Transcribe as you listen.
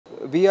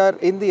we are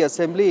in the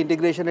assembly,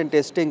 integration and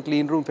testing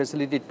clean room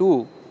facility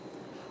 2.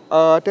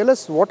 Tell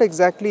us what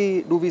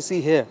exactly do we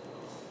see here?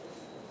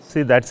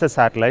 See, that's a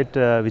satellite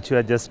which we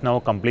have just now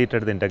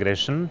completed the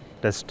integration,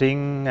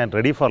 testing and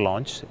ready for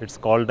launch. It's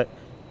called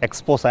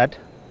XPOSat,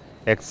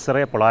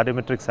 X-ray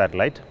polarimetric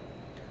satellite,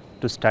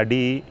 to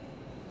study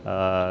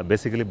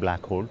basically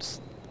black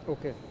holes.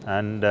 Okay.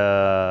 And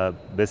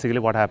basically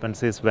what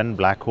happens is when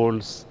black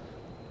holes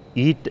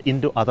eat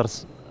into other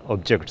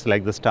objects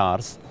like the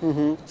stars,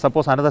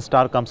 suppose another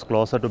star comes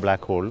closer to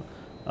black hole,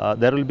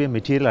 there will be a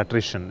material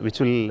attrition which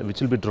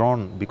will be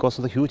drawn because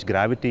of the huge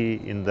gravity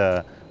in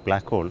the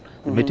black hole.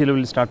 The material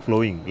will start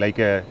flowing like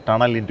a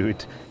tunnel into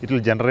it. It will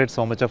generate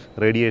so much of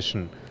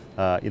radiation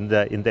in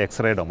the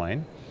X-ray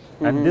domain.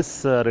 And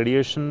this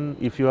radiation,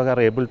 if you are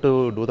able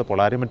to do the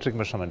polarimetric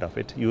measurement of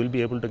it, you will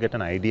be able to get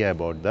an idea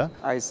about the...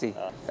 I see.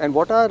 And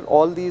what are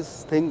all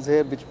these things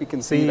here which we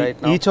can see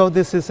right now? Each of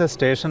this is a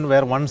station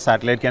where one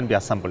satellite can be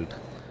assembled.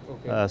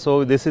 Okay.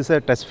 So this is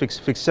a test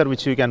fixture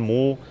which you can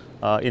move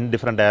in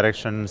different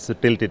directions,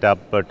 tilt it up,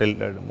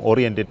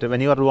 orient it.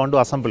 When you want to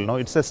assemble, no,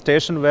 it's a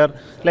station where,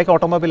 like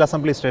automobile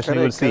assembly station,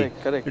 you will see.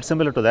 Correct. It's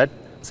similar to that.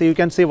 So you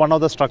can see one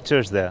of the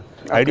structures there.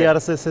 Okay.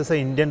 IDRSS is an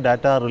Indian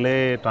data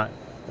relay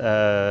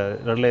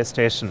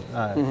station,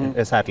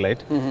 a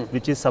satellite,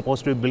 which is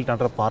supposed to be built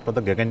under part of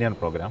the Gaganyaan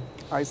program.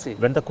 I see.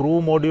 When the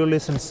crew module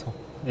is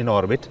in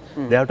orbit,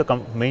 they have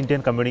to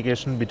maintain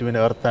communication between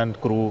Earth and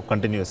crew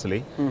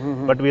continuously.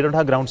 But we don't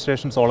have ground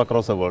stations all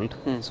across the world.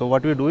 So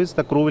what we do is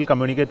the crew will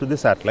communicate to the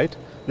satellite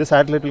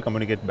will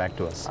communicate back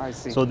to us. I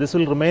see. So this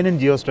will remain in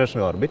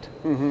geostationary orbit.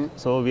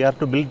 So we have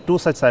to build 2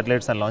 such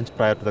satellites and launch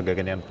prior to the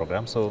Gaganyaan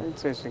program. So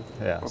interesting.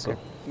 Yeah. Okay. So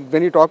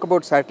when you talk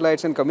about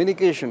satellites and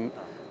communication,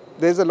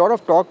 there's a lot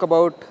of talk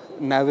about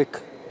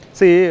NAVIC.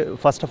 See,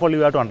 first of all,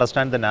 you have to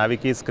understand the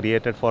NAVIC is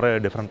created for a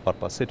different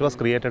purpose. It was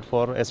created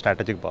for a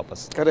strategic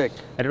purpose.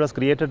 Correct. And it was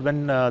created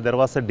when there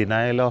was a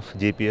denial of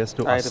GPS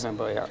to us. I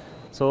remember, yeah.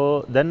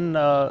 So then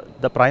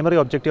the primary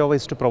objective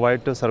is to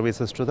provide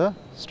services to the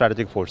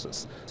strategic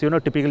forces. So, you know,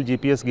 typical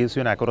GPS gives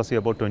you an accuracy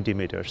about 20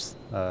 meters.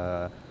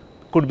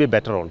 Could be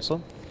better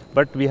also.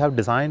 But we have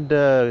designed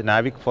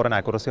NAVIC for an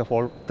accuracy of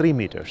all 3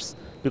 meters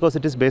because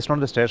it is based on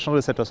the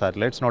stationary set of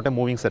satellites, not a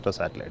moving set of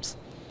satellites.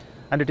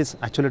 And it is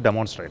actually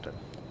demonstrated.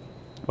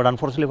 But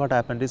unfortunately what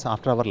happened is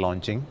after our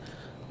launching,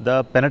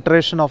 the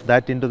penetration of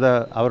that into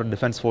our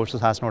defense forces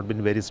has not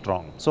been very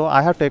strong. So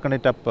I have taken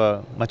it up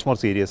much more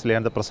seriously,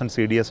 and the present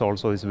CDS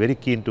also is very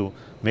keen to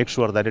make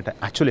sure that it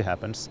actually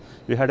happens.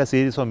 We had a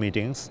series of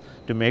meetings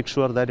to make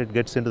sure that it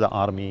gets into the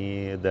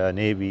Army, the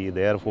Navy,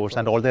 the Air Force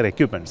and all their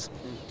equipments.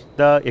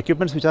 The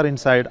equipments which are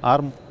inside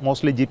are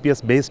mostly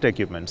GPS based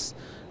equipments,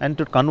 and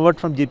to convert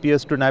from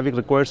GPS to NAVIC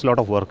requires a lot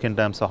of work in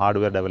terms of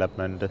hardware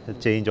development,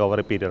 change over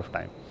a period of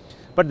time.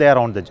 But they are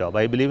on the job.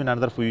 I believe in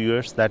another few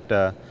years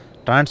that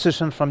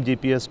transition from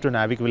GPS to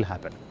NAVIC will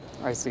happen.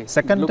 I see.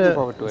 Second, looking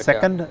forward to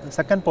it,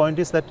 second point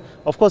is that,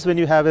 of course, when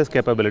you have a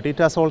capability, it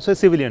has also a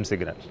civilian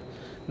signal.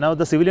 Now,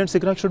 the civilian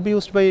signal should be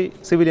used by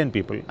civilian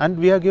people, and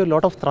we have given a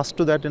lot of thrust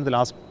to that in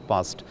the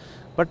past.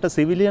 But the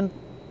civilian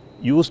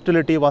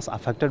utility was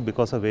affected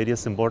because of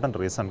various important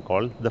reasons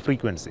called the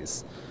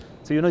frequencies.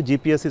 So, you know,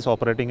 GPS is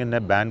operating in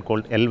a band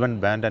called L1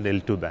 band and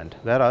L2 band,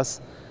 whereas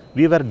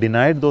we were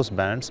denied those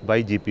bands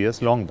by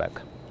GPS long back.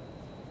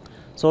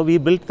 So we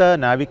built the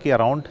NAVIC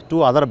around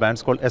 2 other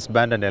bands called S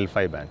band and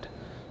L5 band.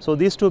 So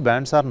these 2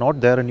 bands are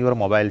not there in your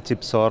mobile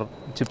chips or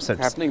chipsets.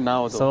 It's happening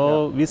now though.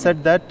 So we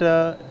said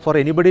that for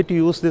anybody to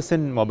use this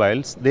in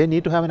mobiles, they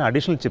need to have an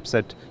additional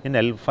chipset in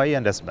L5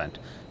 and S band,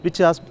 which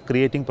is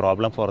creating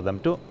problem for them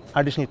to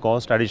additional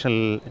cost,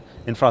 additional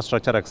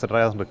infrastructure,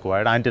 etc. is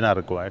required, antenna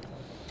required.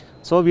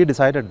 So we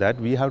decided that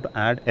we have to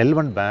add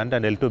L1 band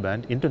and L2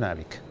 band into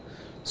NAVIC.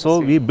 So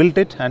we built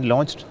it and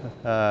launched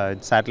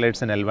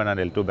satellites in L1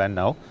 and L2 band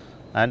now,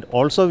 and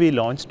also we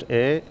launched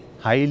a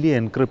highly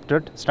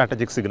encrypted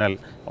strategic signal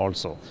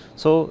also.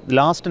 So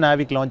last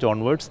NAVIC launch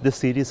onwards, this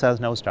series has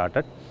now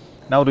started.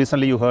 Now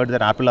recently you heard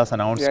that Apple has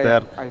announced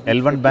their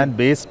L1 band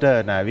based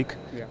NAVIC.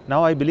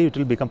 Now I believe it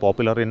will become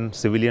popular in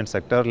civilian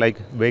sector like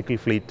vehicle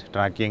fleet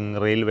tracking,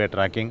 railway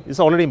tracking.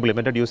 It's already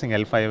implemented using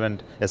L5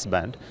 and S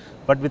band,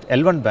 but with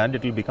L1 band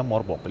it will become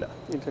more popular.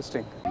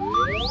 Interesting.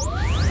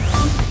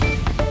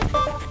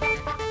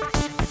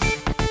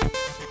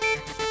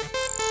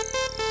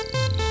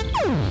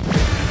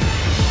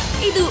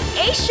 ಇದು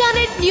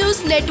Asianet news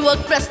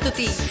network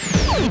ಪ್ರಸ್ತುತಿ.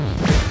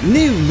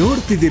 ನೀವು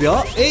ನೋಡ್ತಿದ್ದೀರಾ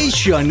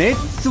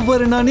Asianet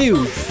ಸುವರ್ಣ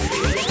news.